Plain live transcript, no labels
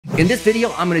In this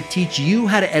video, I'm gonna teach you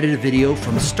how to edit a video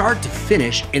from start to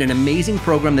finish in an amazing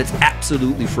program that's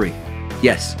absolutely free.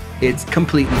 Yes, it's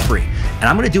completely free. And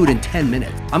I'm gonna do it in 10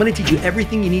 minutes. I'm gonna teach you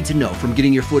everything you need to know from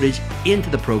getting your footage into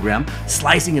the program,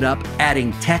 slicing it up,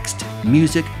 adding text,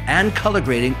 music, and color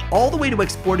grading, all the way to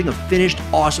exporting a finished,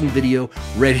 awesome video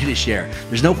ready to share.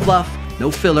 There's no fluff, no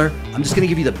filler. I'm just gonna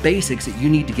give you the basics that you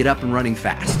need to get up and running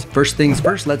fast. First things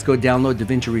first, let's go download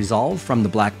DaVinci Resolve from the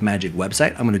Blackmagic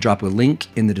website. I'm gonna drop a link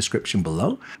in the description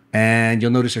below. And you'll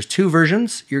notice there's two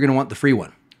versions. You're gonna want the free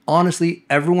one. Honestly,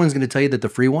 everyone's gonna tell you that the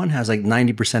free one has like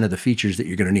 90% of the features that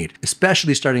you're gonna need.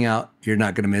 Especially starting out, you're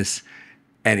not gonna miss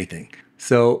anything.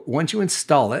 So once you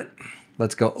install it,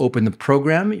 let's go open the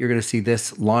program. You're gonna see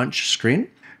this launch screen.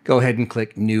 Go ahead and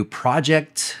click New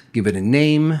Project, give it a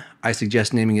name. I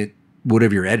suggest naming it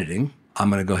whatever you're editing. I'm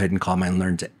gonna go ahead and call mine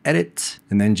Learn to Edit,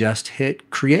 and then just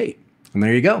hit Create. And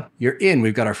there you go, you're in.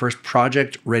 We've got our first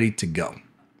project ready to go.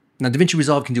 Now, DaVinci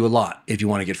Resolve can do a lot if you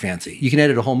want to get fancy. You can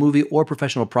edit a whole movie or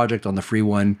professional project on the free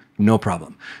one, no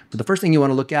problem. But the first thing you want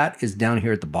to look at is down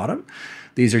here at the bottom.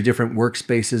 These are different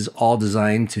workspaces, all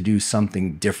designed to do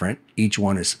something different. Each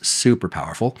one is super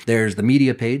powerful. There's the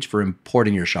media page for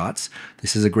importing your shots.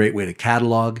 This is a great way to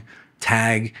catalog,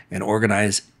 tag, and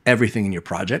organize everything in your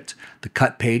project. The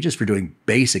cut page is for doing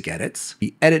basic edits.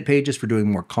 The edit page is for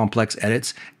doing more complex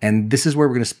edits. And this is where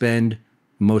we're going to spend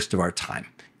most of our time.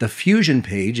 The Fusion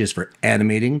page is for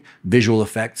animating, visual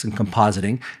effects, and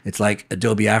compositing. It's like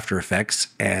Adobe After Effects,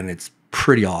 and it's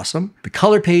pretty awesome. The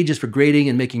color page is for grading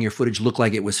and making your footage look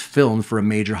like it was filmed for a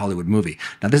major Hollywood movie.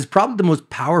 Now, this is probably the most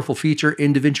powerful feature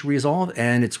in DaVinci Resolve,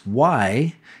 and it's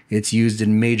why it's used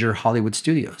in major Hollywood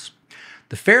studios.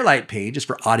 The Fairlight page is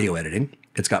for audio editing.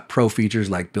 It's got pro features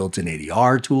like built-in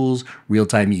ADR tools,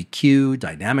 real-time EQ,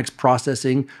 dynamics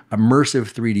processing,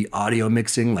 immersive 3D audio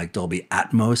mixing like Dolby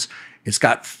Atmos. It's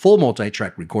got full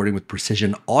multi-track recording with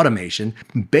precision automation.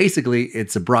 Basically,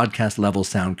 it's a broadcast level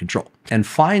sound control. And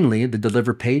finally, the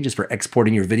Deliver page is for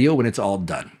exporting your video when it's all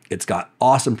done. It's got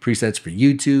awesome presets for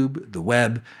YouTube, the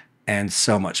web, and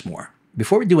so much more.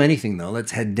 Before we do anything though,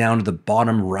 let's head down to the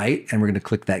bottom right and we're gonna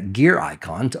click that gear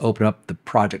icon to open up the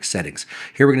project settings.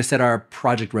 Here we're gonna set our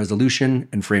project resolution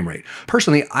and frame rate.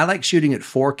 Personally, I like shooting at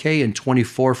 4K and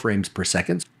 24 frames per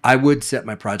second. I would set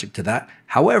my project to that.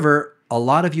 However, a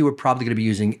lot of you are probably gonna be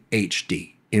using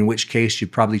HD, in which case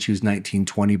you'd probably choose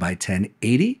 1920 by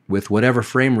 1080 with whatever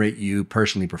frame rate you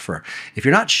personally prefer. If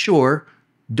you're not sure,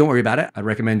 don't worry about it. I'd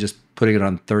recommend just putting it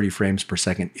on 30 frames per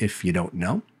second if you don't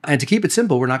know. And to keep it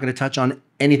simple, we're not going to touch on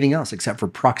anything else except for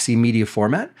proxy media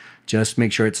format. Just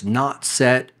make sure it's not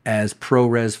set as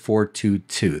ProRes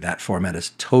 422. That format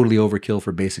is totally overkill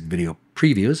for basic video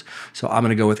previews. So I'm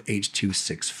going to go with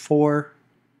H.264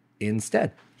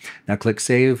 instead. Now click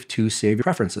Save to save your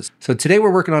preferences. So today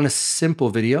we're working on a simple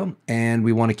video and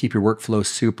we want to keep your workflow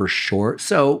super short.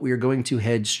 So we are going to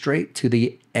head straight to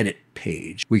the Edit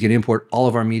page. We can import all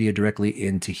of our media directly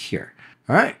into here.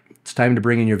 All right, it's time to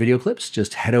bring in your video clips.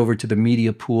 Just head over to the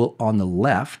media pool on the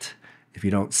left. If you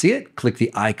don't see it, click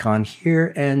the icon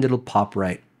here and it'll pop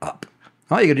right up.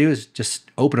 All you gotta do is just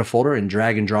open a folder and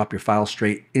drag and drop your file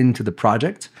straight into the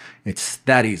project. It's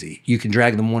that easy. You can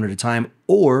drag them one at a time,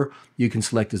 or you can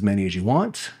select as many as you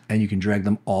want, and you can drag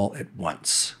them all at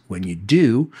once. When you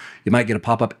do, you might get a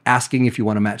pop-up asking if you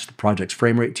wanna match the project's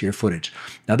frame rate to your footage.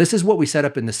 Now, this is what we set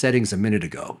up in the settings a minute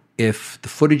ago. If the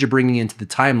footage you're bringing into the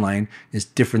timeline is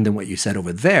different than what you set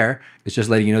over there, it's just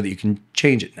letting you know that you can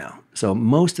change it now. So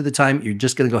most of the time, you're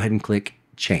just gonna go ahead and click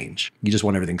Change. You just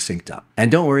want everything synced up.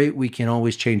 And don't worry, we can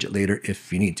always change it later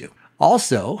if you need to.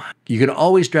 Also, you can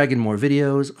always drag in more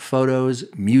videos, photos,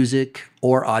 music,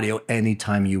 or audio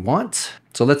anytime you want.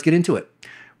 So let's get into it.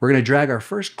 We're gonna drag our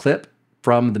first clip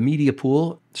from the media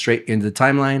pool straight into the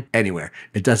timeline anywhere.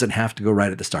 It doesn't have to go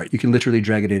right at the start. You can literally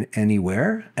drag it in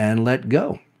anywhere and let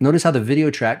go. Notice how the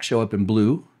video tracks show up in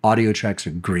blue, audio tracks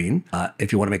are green.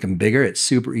 If you wanna make them bigger, it's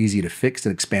super easy to fix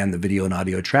and expand the video and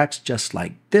audio tracks just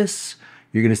like this.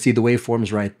 You're gonna see the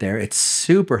waveforms right there. It's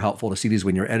super helpful to see these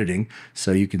when you're editing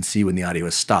so you can see when the audio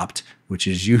is stopped, which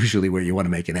is usually where you wanna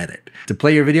make an edit. To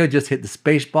play your video, just hit the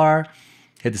space bar,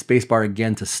 hit the space bar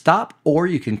again to stop, or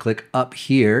you can click up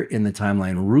here in the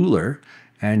timeline ruler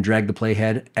and drag the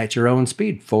playhead at your own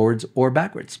speed, forwards or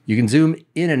backwards. You can zoom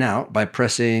in and out by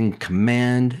pressing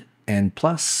Command and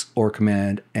plus or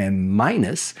Command and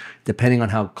minus, depending on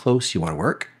how close you wanna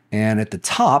work. And at the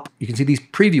top, you can see these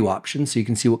preview options so you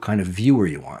can see what kind of viewer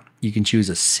you want. You can choose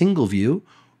a single view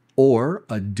or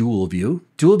a dual view.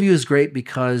 Dual view is great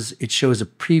because it shows a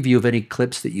preview of any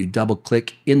clips that you double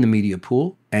click in the media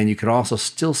pool, and you can also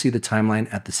still see the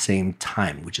timeline at the same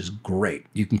time, which is great.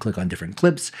 You can click on different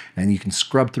clips and you can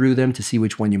scrub through them to see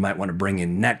which one you might want to bring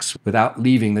in next without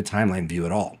leaving the timeline view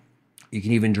at all. You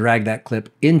can even drag that clip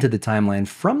into the timeline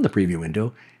from the preview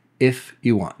window if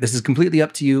you want. This is completely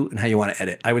up to you and how you want to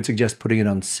edit. I would suggest putting it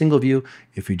on single view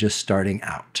if you're just starting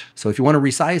out. So if you want to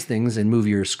resize things and move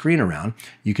your screen around,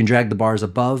 you can drag the bars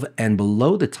above and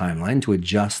below the timeline to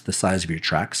adjust the size of your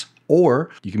tracks,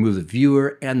 or you can move the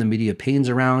viewer and the media panes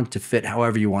around to fit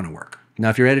however you want to work. Now,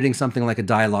 if you're editing something like a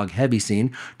dialogue heavy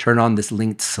scene, turn on this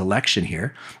linked selection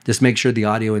here. Just make sure the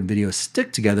audio and video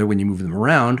stick together when you move them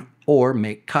around, or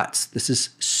make cuts. This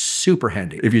is super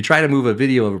handy. If you try to move a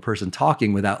video of a person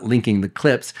talking without linking the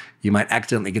clips, you might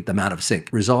accidentally get them out of sync.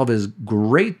 Resolve is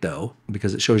great though,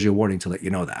 because it shows you a warning to let you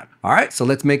know that. All right, so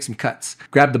let's make some cuts.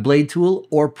 Grab the blade tool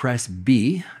or press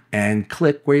B and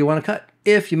click where you want to cut.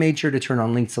 If you made sure to turn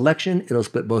on linked selection, it'll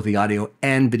split both the audio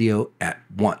and video at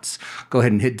once. Go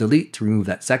ahead and hit delete to remove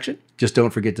that section. Just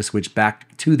don't forget to switch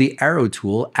back to the arrow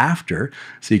tool after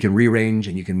so you can rearrange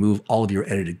and you can move all of your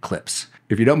edited clips.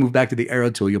 If you don't move back to the arrow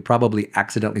tool, you'll probably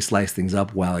accidentally slice things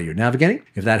up while you're navigating.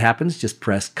 If that happens, just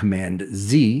press Command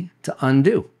Z to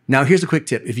undo. Now here's a quick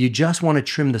tip. If you just want to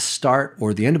trim the start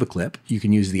or the end of a clip, you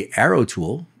can use the arrow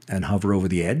tool and hover over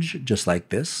the edge just like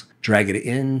this. Drag it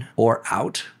in or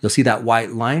out. You'll see that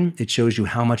white line. It shows you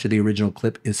how much of the original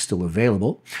clip is still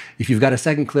available. If you've got a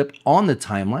second clip on the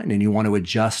timeline and you want to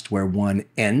adjust where one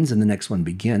ends and the next one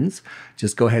begins,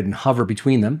 just go ahead and hover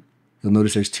between them. You'll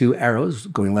notice there's two arrows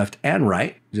going left and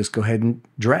right. Just go ahead and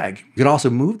drag. You can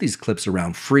also move these clips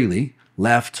around freely,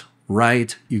 left,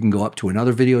 right. You can go up to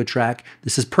another video track.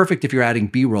 This is perfect if you're adding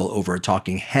B-roll over a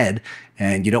talking head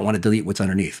and you don't want to delete what's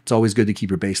underneath. It's always good to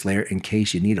keep your base layer in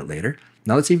case you need it later.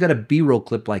 Now let's say you've got a B-roll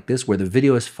clip like this where the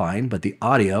video is fine, but the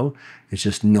audio is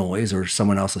just noise or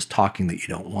someone else is talking that you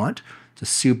don't want. It's a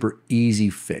super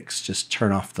easy fix. Just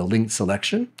turn off the linked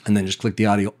selection and then just click the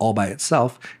audio all by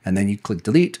itself and then you click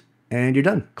delete. And you're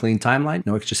done. Clean timeline,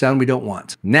 no extra sound we don't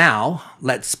want. Now,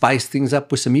 let's spice things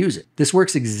up with some music. This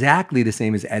works exactly the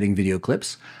same as adding video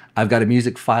clips. I've got a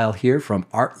music file here from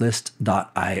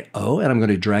artlist.io, and I'm going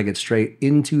to drag it straight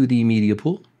into the media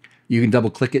pool. You can double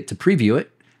click it to preview it,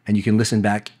 and you can listen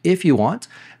back if you want.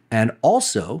 And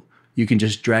also, you can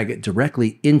just drag it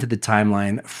directly into the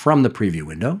timeline from the preview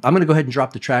window. I'm going to go ahead and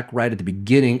drop the track right at the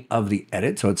beginning of the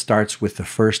edit. So it starts with the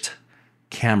first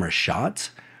camera shot.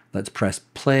 Let's press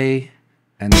play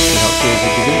and see how it feels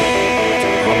at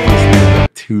the beginning.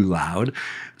 It's too loud.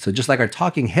 So just like our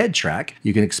talking head track,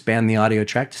 you can expand the audio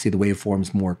track to see the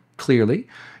waveforms more clearly.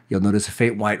 You'll notice a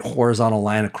faint white horizontal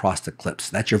line across the clips.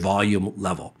 That's your volume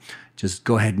level. Just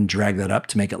go ahead and drag that up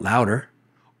to make it louder,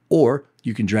 or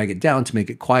you can drag it down to make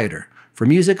it quieter. For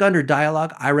music under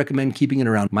dialogue, I recommend keeping it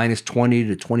around -20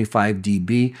 to 25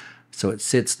 dB. So it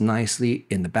sits nicely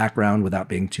in the background without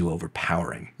being too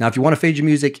overpowering. Now, if you want to fade your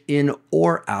music in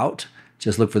or out,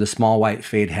 just look for the small white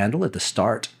fade handle at the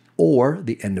start or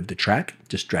the end of the track.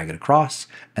 Just drag it across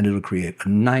and it'll create a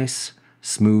nice,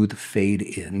 smooth fade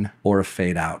in or a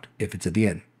fade out if it's at the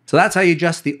end. So that's how you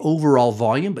adjust the overall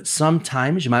volume, but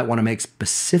sometimes you might want to make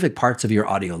specific parts of your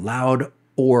audio loud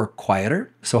or quieter.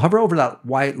 So hover over that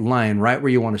white line right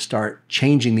where you want to start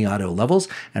changing the audio levels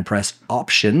and press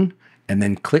Option and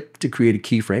then click to create a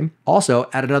keyframe. Also,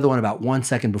 add another one about 1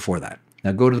 second before that.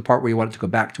 Now go to the part where you want it to go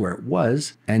back to where it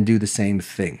was and do the same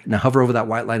thing. Now hover over that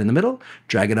white line in the middle,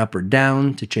 drag it up or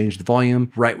down to change the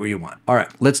volume right where you want. All right,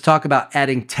 let's talk about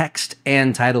adding text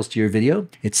and titles to your video.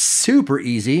 It's super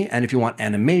easy, and if you want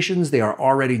animations, they are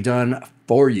already done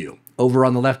for you. Over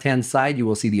on the left-hand side, you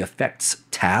will see the Effects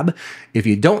tab. If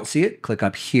you don't see it, click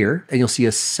up here, and you'll see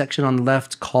a section on the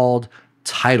left called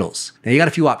Titles. Now you got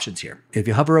a few options here. If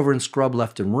you hover over and scrub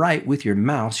left and right with your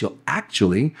mouse, you'll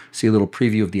actually see a little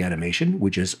preview of the animation,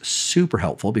 which is super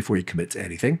helpful before you commit to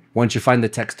anything. Once you find the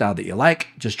text style that you like,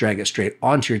 just drag it straight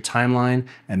onto your timeline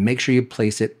and make sure you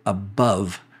place it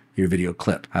above your video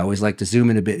clip. I always like to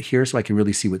zoom in a bit here so I can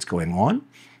really see what's going on.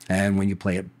 And when you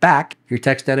play it back, your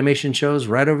text animation shows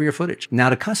right over your footage. Now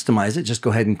to customize it, just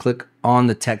go ahead and click on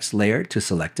the text layer to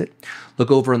select it.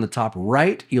 Look over on the top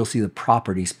right, you'll see the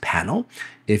Properties panel.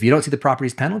 If you don't see the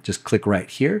Properties panel, just click right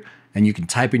here and you can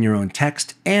type in your own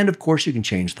text. And of course, you can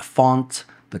change the font,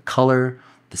 the color,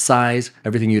 the size,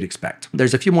 everything you'd expect.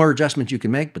 There's a few more adjustments you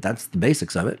can make, but that's the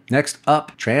basics of it. Next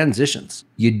up, transitions.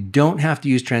 You don't have to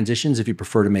use transitions if you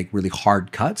prefer to make really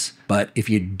hard cuts, but if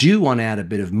you do want to add a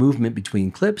bit of movement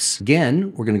between clips,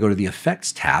 again, we're going to go to the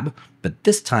Effects tab, but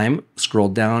this time scroll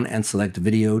down and select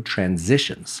Video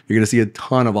Transitions. You're going to see a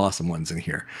ton of awesome ones in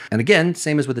here. And again,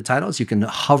 same as with the titles, you can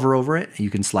hover over it, and you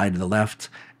can slide to the left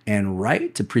and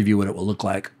right to preview what it will look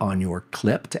like on your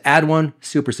clip. To add one,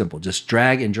 super simple. Just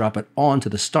drag and drop it onto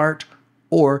the start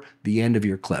or the end of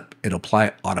your clip. It'll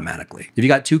apply automatically. If you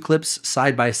got two clips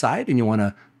side by side and you want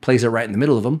to place it right in the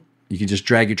middle of them, you can just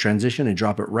drag your transition and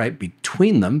drop it right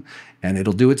between them and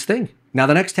it'll do its thing. Now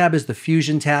the next tab is the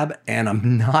Fusion tab, and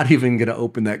I'm not even gonna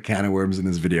open that can of worms in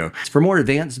this video. It's for more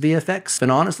advanced VFX, and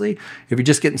honestly, if you're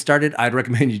just getting started, I'd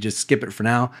recommend you just skip it for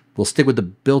now. We'll stick with the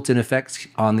built-in effects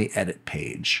on the edit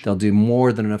page. They'll do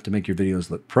more than enough to make your videos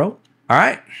look pro. All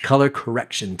right, color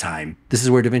correction time. This is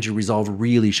where DaVinci Resolve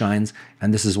really shines,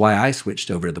 and this is why I switched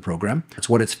over to the program. It's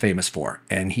what it's famous for.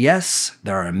 And yes,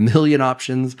 there are a million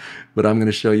options, but I'm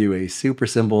gonna show you a super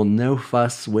simple, no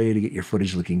fuss way to get your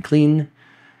footage looking clean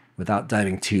without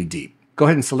diving too deep. Go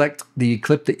ahead and select the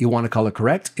clip that you want to color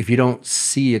correct. If you don't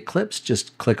see Eclipse,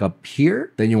 just click up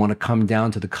here. Then you want to come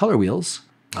down to the color wheels.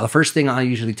 Now, the first thing I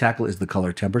usually tackle is the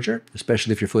color temperature,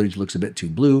 especially if your footage looks a bit too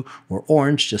blue or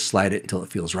orange, just slide it until it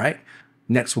feels right.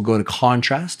 Next, we'll go to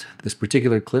contrast. This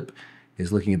particular clip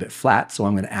is looking a bit flat, so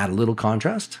I'm going to add a little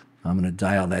contrast. I'm going to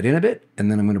dial that in a bit, and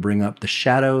then I'm going to bring up the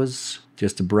shadows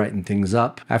just to brighten things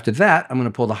up. After that, I'm going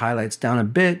to pull the highlights down a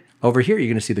bit. Over here, you're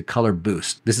going to see the color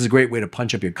boost. This is a great way to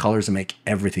punch up your colors and make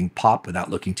everything pop without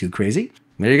looking too crazy.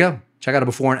 There you go. Check out a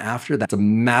before and after. That's a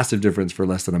massive difference for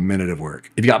less than a minute of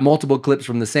work. If you got multiple clips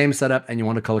from the same setup and you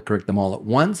want to color correct them all at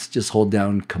once, just hold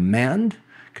down Command,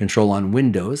 Control on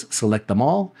Windows, select them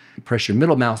all, press your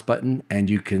middle mouse button, and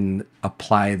you can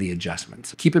apply the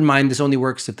adjustments. Keep in mind, this only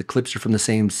works if the clips are from the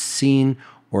same scene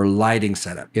or lighting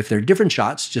setup. If they're different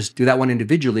shots, just do that one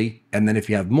individually, and then if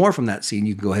you have more from that scene,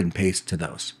 you can go ahead and paste to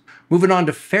those. Moving on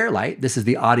to Fairlight, this is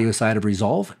the audio side of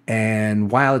Resolve, and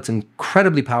while it's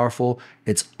incredibly powerful,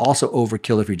 it's also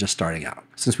overkill if you're just starting out.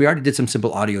 Since we already did some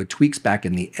simple audio tweaks back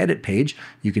in the edit page,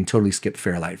 you can totally skip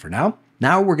Fairlight for now.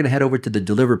 Now we're gonna head over to the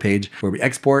deliver page where we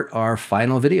export our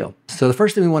final video. So the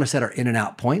first thing we wanna set are in and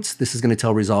out points. This is gonna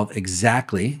tell Resolve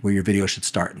exactly where your video should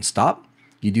start and stop.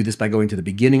 You do this by going to the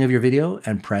beginning of your video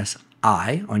and press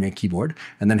I on your keyboard,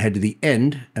 and then head to the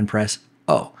end and press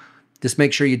O. Just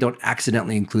make sure you don't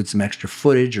accidentally include some extra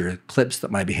footage or clips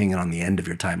that might be hanging on the end of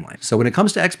your timeline. So when it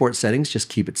comes to export settings, just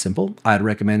keep it simple. I'd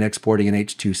recommend exporting in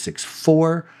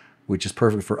H.264, which is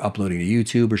perfect for uploading to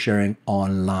YouTube or sharing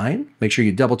online. Make sure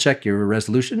you double check your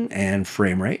resolution and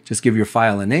frame rate. Just give your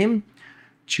file a name,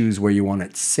 choose where you want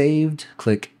it saved,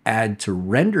 click Add to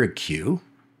Render Queue,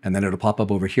 and then it'll pop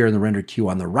up over here in the render queue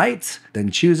on the right.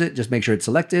 Then choose it, just make sure it's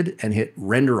selected and hit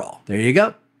Render All. There you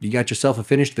go. You got yourself a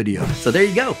finished video. So there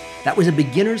you go. That was a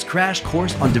beginner's crash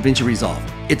course on DaVinci Resolve.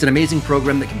 It's an amazing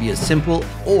program that can be as simple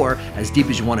or as deep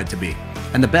as you want it to be.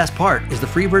 And the best part is the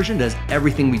free version does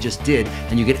everything we just did,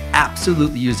 and you can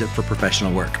absolutely use it for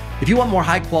professional work. If you want more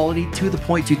high quality, to the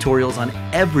point tutorials on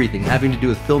everything having to do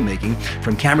with filmmaking,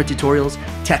 from camera tutorials,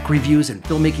 tech reviews, and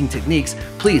filmmaking techniques,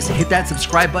 please hit that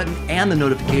subscribe button and the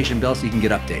notification bell so you can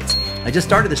get updates. I just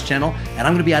started this channel, and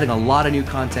I'm gonna be adding a lot of new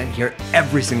content here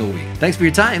every single week. Thanks for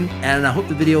your time, and I hope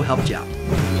the video helped you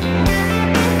out.